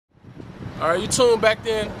Alright, you tuned back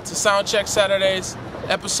in to SoundCheck Saturdays,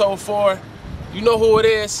 episode 4. You know who it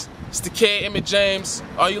is. It's the kid, Emmett James.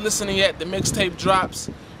 Are you listening yet? The mixtape drops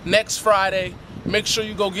next Friday. Make sure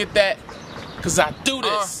you go get that, because I do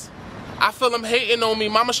this. I feel them hating on me.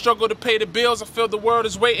 Mama struggle to pay the bills. I feel the world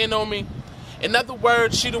is waiting on me. In other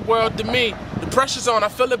words, she the world to me. The pressure's on. I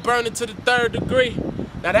feel it burning to the 3rd degree.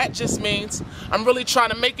 Now that just means I'm really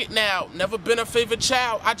trying to make it now. Never been a favorite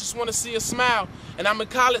child. I just want to see a smile. And I'm in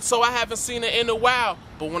college, so I haven't seen her in a while.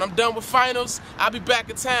 But when I'm done with finals, I'll be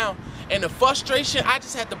back in town. And the frustration, I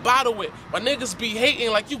just had to bottle it. My niggas be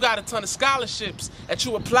hating like you got a ton of scholarships that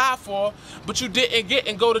you applied for, but you didn't get,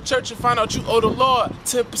 and go to church and find out you owe the Lord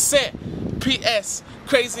 10%. P.S.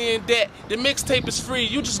 Crazy in debt. The mixtape is free.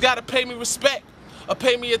 You just gotta pay me respect or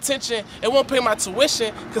pay me attention. It won't pay my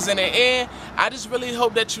tuition, because in the end, I just really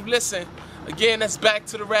hope that you listen. Again, that's Back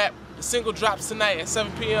to the Rap. The single drops tonight at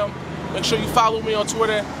 7 p.m. Make sure you follow me on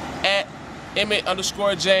Twitter at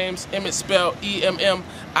Emmett_James. Emmett spelled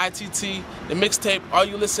E-M-M-I-T-T. The mixtape, are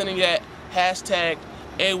you listening yet? Hashtag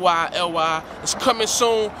AYLY. It's coming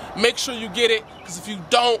soon. Make sure you get it, because if you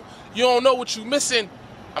don't know what you're missing.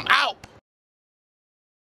 I'm out.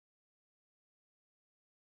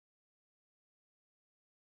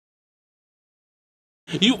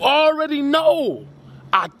 You already know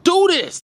I do this.